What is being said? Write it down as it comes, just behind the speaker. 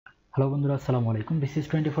Hello বন্ধুরা, আসসালামু আলাইকুম। BCS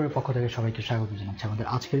 24 এর পক্ষ থেকে সবাইকে স্বাগত জানাচ্ছি। আমাদের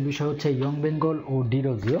আজকের বিষয় হচ্ছে ইয়ং বেঙ্গল ও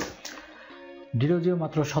ডিরোজিও। ডিরোজিও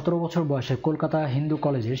মাত্র 17 বছর বয়সে কলকাতা হিন্দু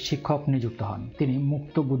কলেজের শিক্ষক নিযুক্ত হন। তিনি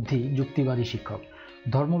মুক্ত বুদ্ধি যুক্তিবাদী শিক্ষক।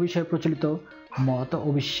 ধর্ম বিষয়ে প্রচলিত মত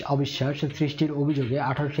অবিশ্বাস সৃষ্টির অভিযোগে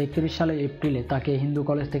 1831 সালের এপ্রিলে তাকে হিন্দু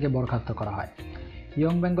কলেজ থেকে বরখাস্ত করা হয়।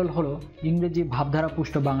 ইয়ং বেঙ্গল হলো ইংরেজি ভাবধারা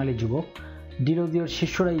পুষ্ট বাঙালি যুবক। ডিরোজিওর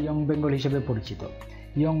শিষ্যরাই ইয়ং বেঙ্গল হিসেবে পরিচিত।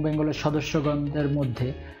 ইয়ং বেঙ্গলের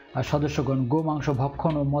সদস্যগণ গোমাংস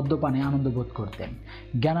ভক্ষণ ও মদ্যপানে আনন্দ বোধ করতেন।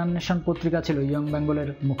 জ্ঞানান্বেষণ পত্রিকা ছিল ইয়ং বেঙ্গলের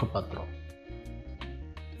মুখপাত্র।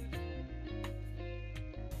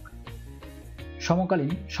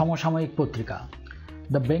 সমকালীন সমসাময়িক পত্রিকা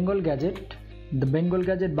দ্য বেঙ্গল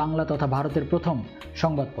গ্যাজেট বাংলা তথা ভারতের প্রথম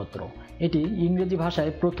সংবাদপত্র। এটি ইংরেজি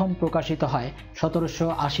ভাষায় প্রথম প্রকাশিত হয়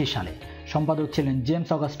 1780 সালে। সম্পাদক ছিলেন জেমস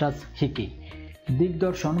অগাস্টাস হিকি।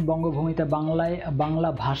 দিগদর্শন বঙ্গভূমিতে বাংলা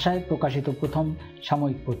ভাষায় প্রকাশিত প্রথম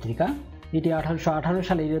সাময়িক পত্রিকা। এটি 1818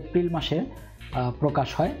 সালের এপ্রিল মাসে প্রকাশ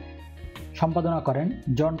হয়। সম্পাদনা করেন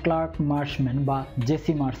জন ক্লার্ক মার্শম্যান বা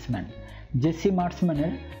জেসি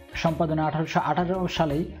মার্শম্যানের সম্পাদনা 1818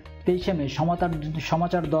 সালেই 23 মে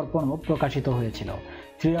সমাচার দর্পণও প্রকাশিত হয়েছিল।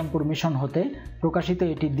 শ্রীরামপুর মিশন হতে প্রকাশিত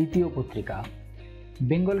এটি দ্বিতীয় পত্রিকা।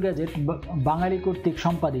 বেঙ্গল গ্যাজেট বাঙালি কর্তৃক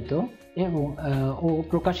সম্পাদিত ও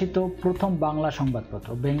প্রকাশিত প্রথম বাংলা সংবাদপত্র।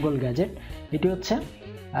 বেঙ্গল গ্যাজেট এটি হচ্ছে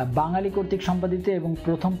বাঙালি কর্তৃক সম্পাদিত এবং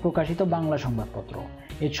প্রথম প্রকাশিত বাংলা সংবাদপত্র।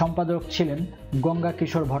 এর সম্পাদক ছিলেন গঙ্গা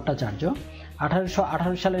কিশোর ভট্টাচার্য।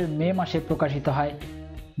 1818 সালের মে মাসে প্রকাশিত হয়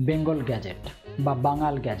বেঙ্গল গ্যাজেট বা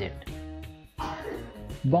বাঙাল গ্যাজেট।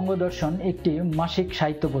 বঙ্গদর্শন একটি মাসিক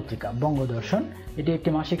সাহিত্য পত্রিকা। বঙ্গদর্শন এটি একটি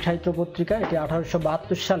মাসিক সাহিত্য পত্রিকা। এটি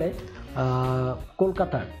 1872 সালে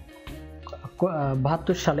কলকাতার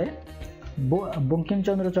 72 সালে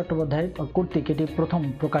বঙ্কিমচন্দ্র চট্টোপাধ্যায় কর্তৃক এটি প্রথম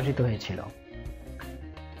প্রকাশিত হয়েছিল।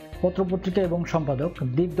 পত্রপত্রিকা এবং সম্পাদক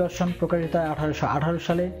দিগদর্শন প্রকাশিত হয় 1818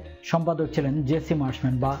 সালে। সম্পাদক ছিলেন জেসি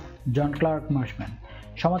মার্শম্যান বা জন ক্লার্ক মার্শম্যান।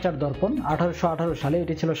 সমাচার দর্পণ 1818 সালে,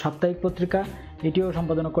 এটি ছিল সাপ্তাহিক পত্রিকা। এটিও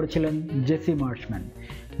সম্পাদনা করেছিলেন জেসি মার্শম্যান।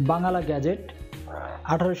 বাংলা গ্যাজেট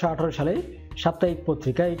 1818 সালে সাপ্তাহিক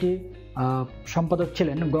পত্রিকা। এটি সম্পাদক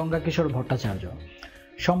ছিলেন গঙ্গা কিশোর ভট্টাচার্য।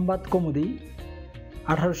 সংবাদ কৌমুদী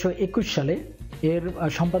 1821 সালে, এর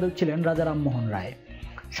সম্পাদক ছিলেন রাজা রামমোহন রায়।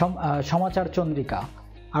 সমাচার চন্দ্রিকা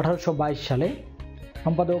 1822 সালে,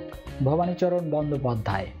 সম্পাদক ভবানীচরণ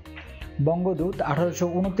বন্দ্যোপাধ্যায়। বঙ্গদূত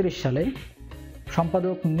 1829 সালে,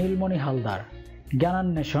 সম্পাদক নীলমণি হালদার।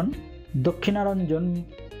 জ্ঞানান্বেষণ দক্ষিণারঞ্জন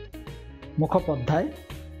মুখোপাধ্যায়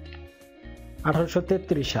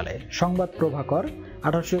 1833 সালে। সংবাদ প্রভাকর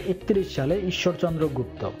 1831 সালে, ঈশ্বরচন্দ্র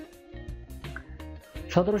গুপ্ত।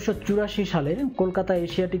 1784 সালে কলকাতা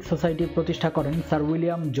এশিয়াটিক সোসাইটি প্রতিষ্ঠা করেন sir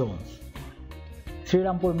William Jones.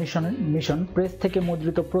 Serampore mission press থেকে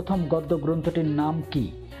মুদ্রিত প্রথম গদ্য গ্রন্থটির নাম কি?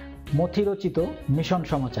 মথিরচিত মিশন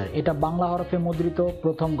সমাচার। এটা বাংলা হরফে মুদ্রিত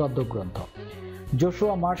প্রথম গদ্য গ্রন্থ।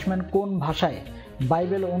 জোশুয়া মার্শম্যান কোন ভাষায়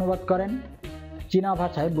বাইবেল অনুবাদ করেন? চীনা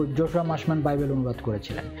ভাষায় জোশুয়া মার্শম্যান বাইবেল অনুবাদ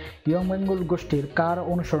করেছিলেন। ইয়ং বেঙ্গল গোষ্ঠীর কার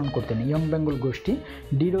অনুসরণ করতেন? ইয়ং বেঙ্গল গোষ্ঠী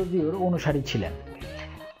ডিরোজিওর অনুসারী ছিলেন।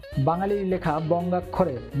 বাঙালির লেখা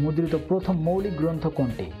বঙ্গাক্ষরে মুদ্রিত প্রথম মৌলিক গ্রন্থ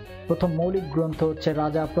কোনটি? প্রথম মৌলিক গ্রন্থ হচ্ছে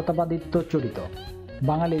রাজা প্রতাপাদিত্য চরিত।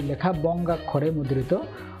 বাঙালির লেখা বঙ্গাক্ষরে মুদ্রিত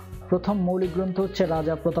প্রথম মৌলিক গ্রন্থ হচ্ছে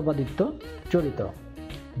রাজা প্রতাপাদিত্য চরিত।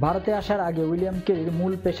 ভারতে আসার আগে উইলিয়াম কেরির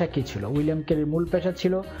মূল পেশা কী ছিল? উইলিয়াম কেরির মূল পেশা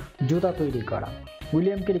ছিল জুতা তৈরি করা।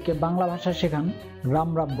 উইলিয়াম কেরিকে বাংলা ভাষা শেখান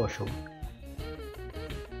রামরাম বসু।